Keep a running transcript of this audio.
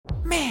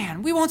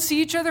Man, we won't see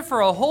each other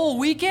for a whole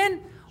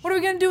weekend? What are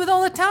we gonna do with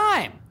all the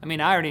time? I mean,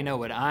 I already know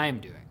what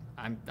I'm doing.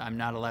 I'm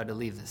not allowed to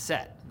leave the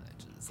set.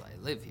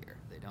 I live here.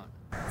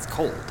 It's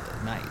cold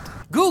at night.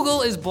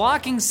 Google is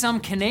blocking some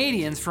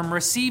Canadians from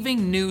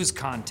receiving news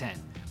content,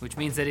 which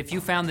means that if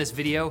you found this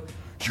video,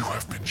 you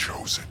have been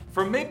chosen.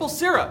 From maple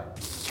syrup.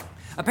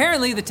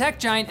 Apparently, the tech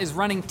giant is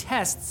running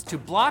tests to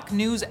block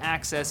news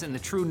access in the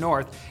true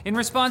north in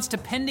response to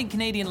pending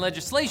Canadian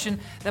legislation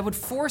that would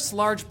force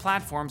large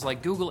platforms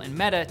like Google and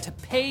Meta to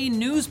pay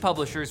news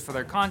publishers for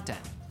their content.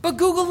 But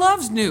Google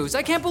loves news.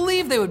 I can't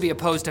believe they would be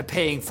opposed to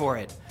paying for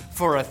it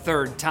for a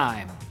third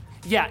time.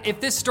 Yeah,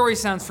 if this story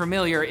sounds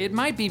familiar, it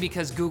might be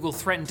because Google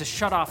threatened to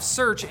shut off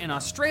search in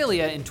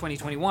Australia in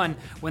 2021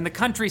 when the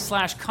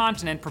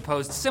country/continent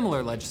proposed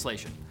similar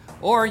legislation.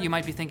 Or you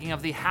might be thinking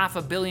of the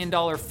 $500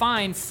 million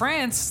fine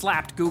France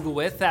slapped Google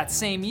with that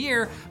same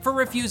year for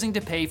refusing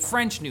to pay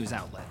French news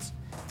outlets.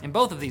 In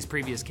both of these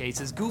previous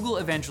cases, Google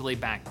eventually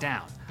backed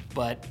down.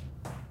 But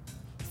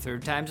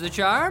third time's the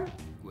charm?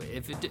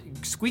 If it,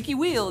 squeaky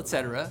wheel,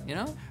 etc., you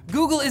know?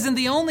 Google isn't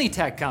the only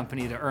tech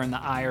company to earn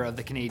the ire of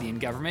the Canadian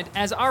government,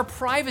 as our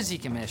privacy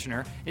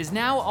commissioner is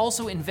now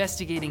also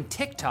investigating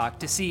TikTok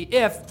to see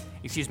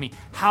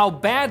how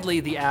badly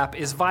the app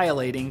is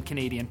violating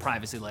Canadian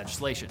privacy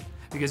legislation.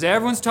 Because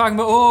everyone's talking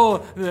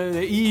about,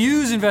 the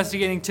EU's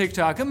investigating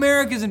TikTok,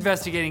 America's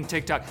investigating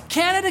TikTok.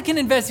 Canada can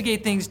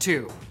investigate things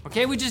too,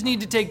 okay? We just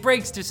need to take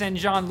breaks to send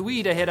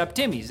Jean-Louis to hit up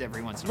Timmy's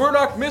every once in a while.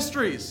 Murdoch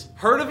Mysteries.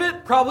 Heard of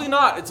it? Probably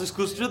not. It's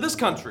exclusive to this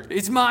country.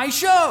 It's my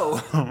show!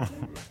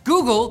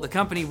 Google, the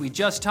company we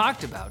just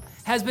talked about,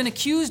 has been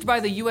accused by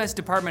the US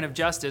Department of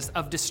Justice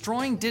of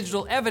destroying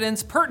digital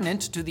evidence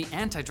pertinent to the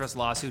antitrust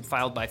lawsuit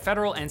filed by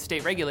federal and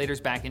state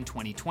regulators back in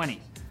 2020.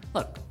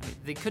 Look,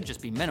 they could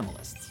just be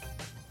minimalists.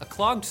 A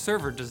clogged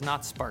server does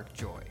not spark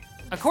joy.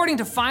 According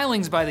to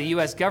filings by the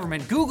US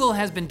government, Google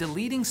has been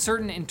deleting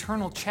certain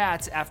internal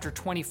chats after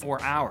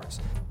 24 hours.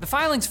 The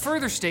filings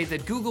further state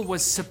that Google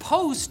was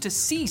supposed to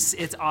cease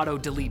its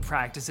auto-delete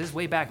practices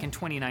way back in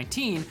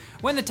 2019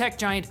 when the tech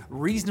giant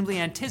reasonably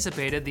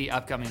anticipated the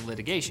upcoming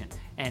litigation.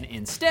 And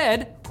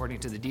instead, according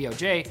to the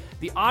DOJ,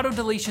 the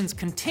auto-deletions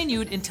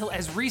continued until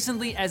as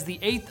recently as the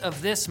 8th of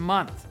this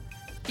month.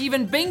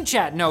 Even Bing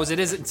Chat knows it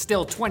isn't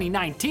still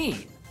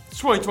 2019. It's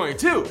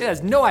 2022. It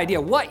has no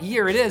idea what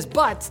year it is,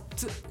 but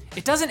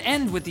it doesn't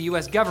end with the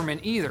US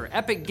government either.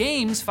 Epic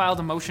Games filed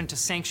a motion to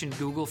sanction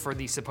Google for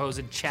the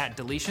supposed chat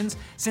deletions,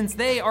 since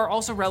they are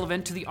also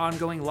relevant to the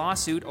ongoing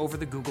lawsuit over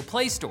the Google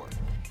Play Store.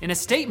 In a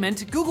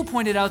statement, Google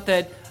pointed out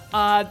that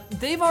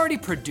they've already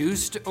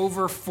produced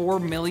over 4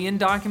 million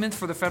documents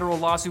for the federal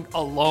lawsuit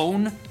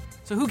alone.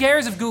 So who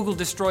cares if Google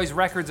destroys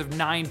records of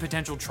 9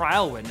 potential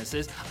trial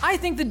witnesses? I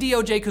think the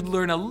DOJ could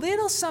learn a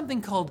little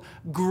something called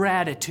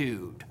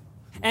gratitude.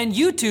 And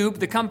YouTube,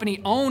 the company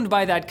owned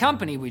by that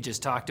company we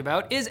just talked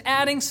about, is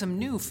adding some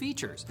new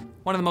features.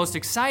 One of the most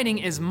exciting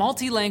is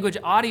multi-language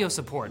audio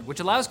support,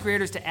 which allows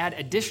creators to add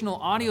additional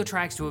audio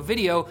tracks to a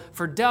video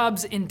for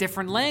dubs in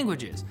different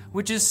languages,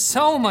 which is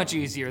so much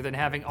easier than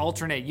having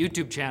alternate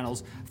YouTube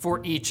channels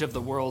for each of the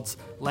world's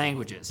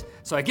languages.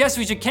 So I guess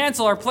we should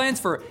cancel our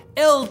plans for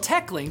El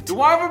Tech Linked.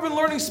 Why have I been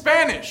learning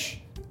Spanish?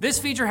 This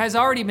feature has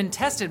already been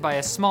tested by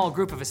a small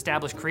group of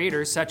established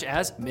creators such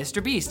as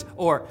Mr. Beast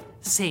or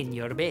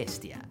Señor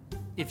Bestia,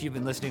 if you've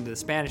been listening to the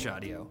Spanish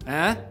audio.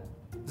 Huh?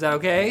 Is that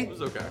okay? It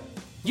was okay.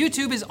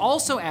 YouTube is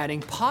also adding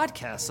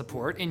podcast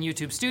support in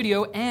YouTube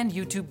Studio and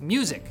YouTube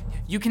Music.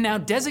 You can now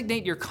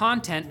designate your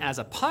content as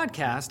a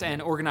podcast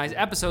and organize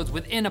episodes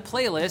within a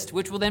playlist,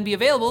 which will then be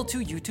available to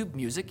YouTube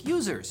Music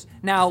users.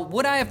 Now,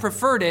 would I have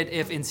preferred it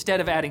if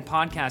instead of adding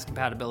podcast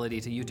compatibility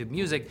to YouTube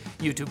Music,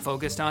 YouTube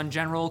focused on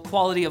general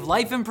quality of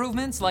life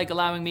improvements, like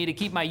allowing me to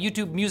keep my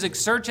YouTube Music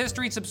search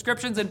history,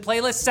 subscriptions, and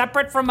playlists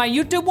separate from my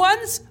YouTube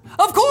ones?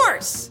 Of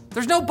course!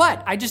 There's no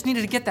but, I just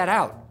needed to get that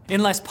out.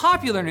 In less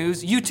popular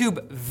news,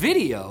 YouTube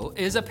Video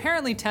is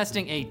apparently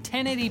testing a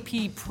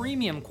 1080p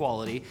premium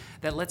quality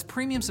that lets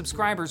premium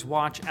subscribers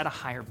watch at a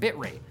higher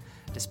bitrate.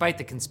 Despite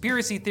the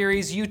conspiracy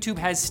theories, YouTube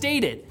has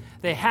stated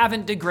they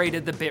haven't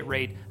degraded the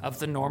bitrate of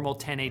the normal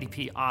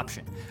 1080p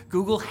option.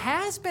 Google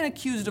has been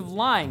accused of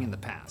lying in the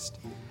past,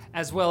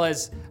 as well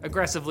as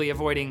aggressively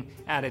avoiding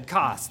added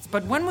costs.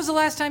 But when was the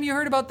last time you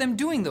heard about them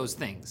doing those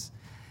things?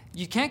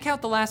 You can't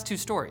count the last 2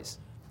 stories.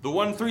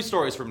 The 3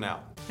 stories from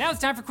now. Now it's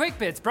time for Quick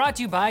Bits, brought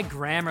to you by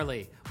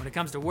Grammarly. When it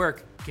comes to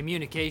work,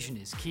 communication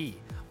is key.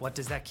 What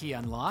does that key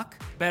unlock?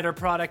 Better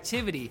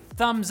productivity,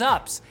 thumbs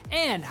ups,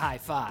 and high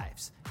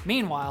fives.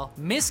 Meanwhile,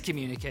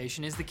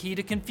 miscommunication is the key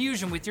to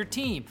confusion with your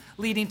team,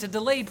 leading to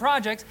delayed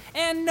projects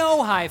and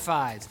no high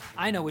fives.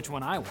 I know which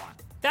one I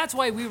want. That's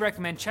why we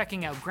recommend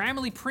checking out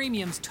Grammarly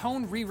Premium's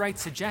Tone Rewrite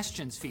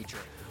Suggestions feature,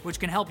 which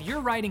can help your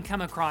writing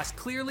come across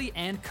clearly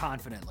and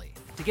confidently.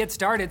 To get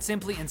started,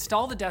 simply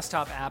install the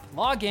desktop app,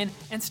 log in,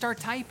 and start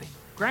typing.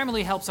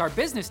 Grammarly helps our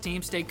business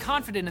team stay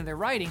confident in their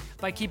writing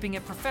by keeping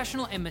it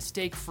professional and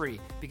mistake-free,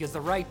 because the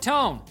right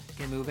tone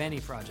can move any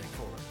project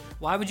forward.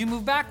 Why would you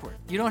move backward?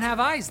 You don't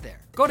have eyes there.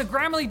 Go to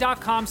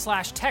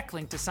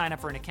Grammarly.com/techlink to sign up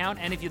for an account,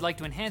 and if you'd like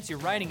to enhance your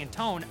writing and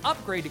tone,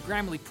 upgrade to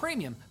Grammarly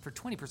Premium for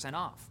 20%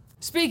 off.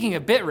 Speaking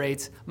of bit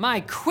rates,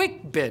 my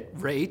quick bit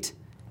rate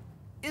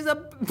is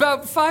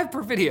about 5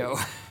 per video.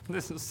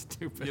 This is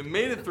stupid. You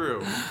made it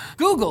through.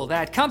 Google,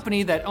 that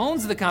company that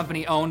owns the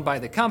company owned by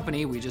the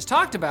company we just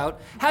talked about,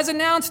 has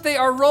announced they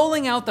are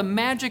rolling out the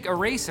Magic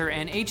Eraser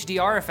and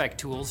HDR effect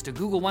tools to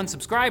Google One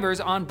subscribers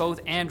on both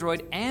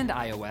Android and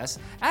iOS,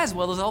 as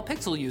well as all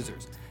Pixel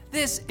users.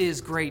 This is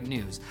great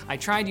news. I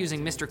tried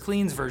using Mr.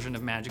 Clean's version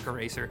of Magic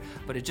Eraser,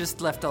 but it just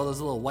left all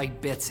those little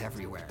white bits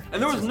everywhere.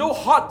 And there was no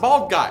hot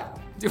bald guy.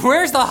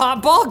 Where's the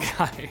hot bald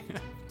guy?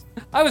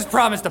 I was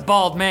promised a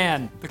bald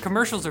man. The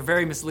commercials are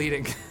very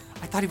misleading.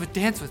 I thought he would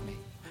dance with me.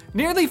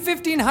 Nearly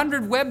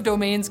 1,500 web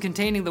domains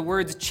containing the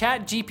words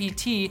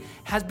ChatGPT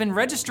has been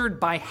registered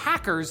by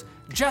hackers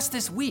just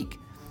this week.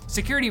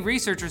 Security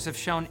researchers have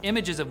shown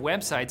images of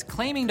websites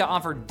claiming to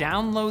offer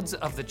downloads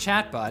of the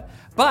chatbot,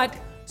 but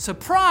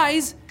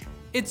surprise,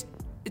 it's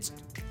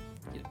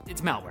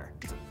malware.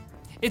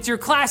 It's your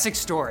classic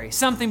story.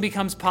 Something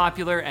becomes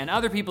popular and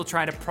other people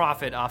try to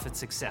profit off its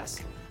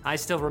success. I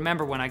still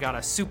remember when I got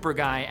a Super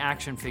Guy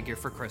action figure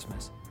for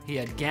Christmas. He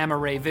had gamma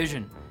ray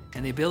vision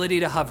and the ability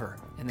to hover,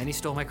 and then he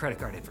stole my credit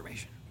card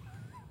information.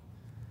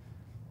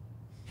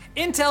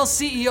 Intel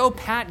CEO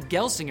Pat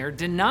Gelsinger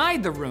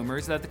denied the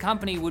rumors that the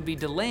company would be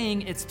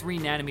delaying its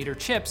 3nm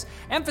chips,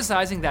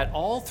 emphasizing that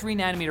all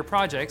 3nm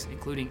projects,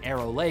 including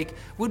Arrow Lake,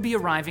 would be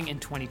arriving in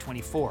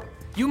 2024.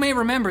 You may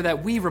remember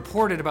that we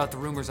reported about the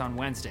rumors on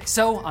Wednesday.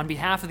 So, on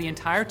behalf of the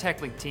entire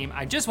TechLink team,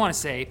 I just want to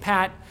say,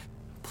 Pat,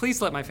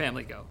 please let my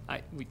family go.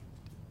 We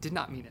did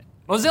not mean it.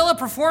 Mozilla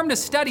performed a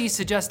study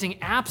suggesting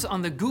apps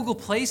on the Google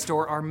Play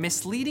Store are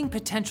misleading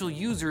potential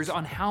users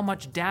on how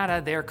much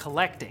data they're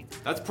collecting.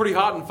 That's pretty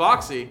hot and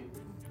foxy.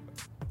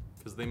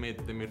 Because they made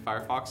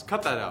Firefox.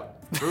 Cut that out.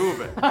 Remove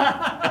it.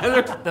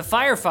 The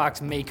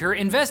Firefox maker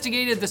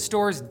investigated the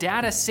store's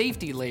data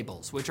safety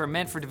labels, which are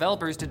meant for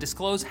developers to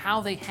disclose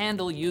how they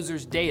handle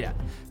users' data.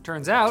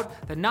 Turns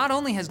out that not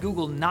only has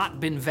Google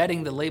not been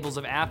vetting the labels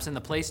of apps in the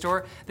Play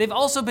Store, they've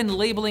also been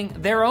labeling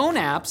their own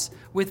apps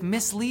with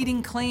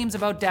misleading claims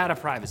about data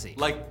privacy.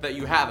 Like that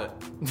you have it.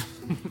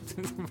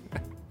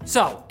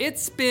 So,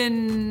 it's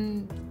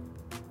been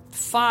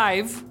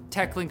 5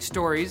 TechLink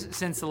stories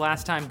since the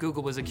last time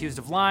Google was accused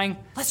of lying.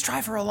 Let's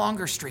try for a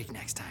longer streak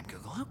next time,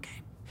 Google.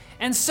 Okay.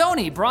 And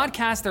Sony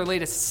broadcast their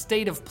latest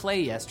State of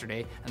Play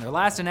yesterday, and their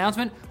last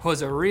announcement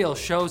was a real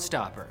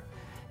showstopper.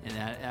 And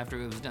after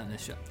it was done,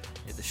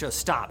 the show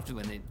stopped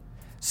when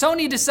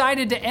Sony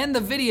decided to end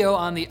the video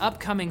on the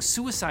upcoming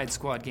Suicide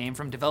Squad game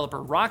from developer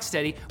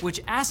Rocksteady,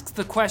 which asks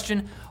the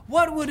question,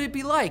 what would it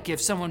be like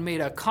if someone made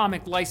a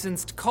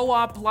comic-licensed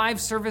co-op live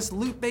service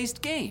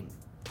loot-based game?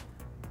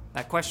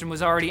 That question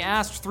was already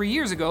asked 3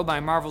 years ago by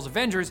Marvel's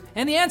Avengers,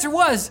 and the answer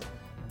was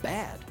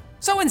bad.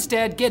 So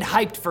instead, get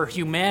hyped for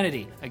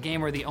Humanity, a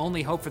game where the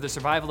only hope for the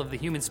survival of the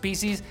human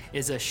species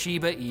is a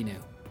Shiba Inu.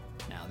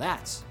 Now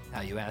that's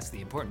how you ask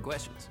the important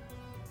questions.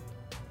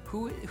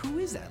 Who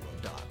is that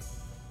little dog?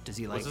 Does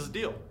he like? What's his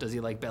deal? Does he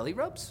like belly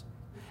rubs?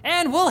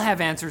 And we'll have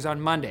answers on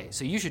Monday,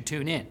 so you should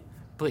tune in,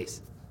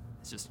 please.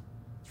 It's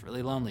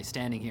really lonely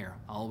standing here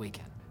all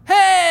weekend.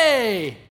 Hey!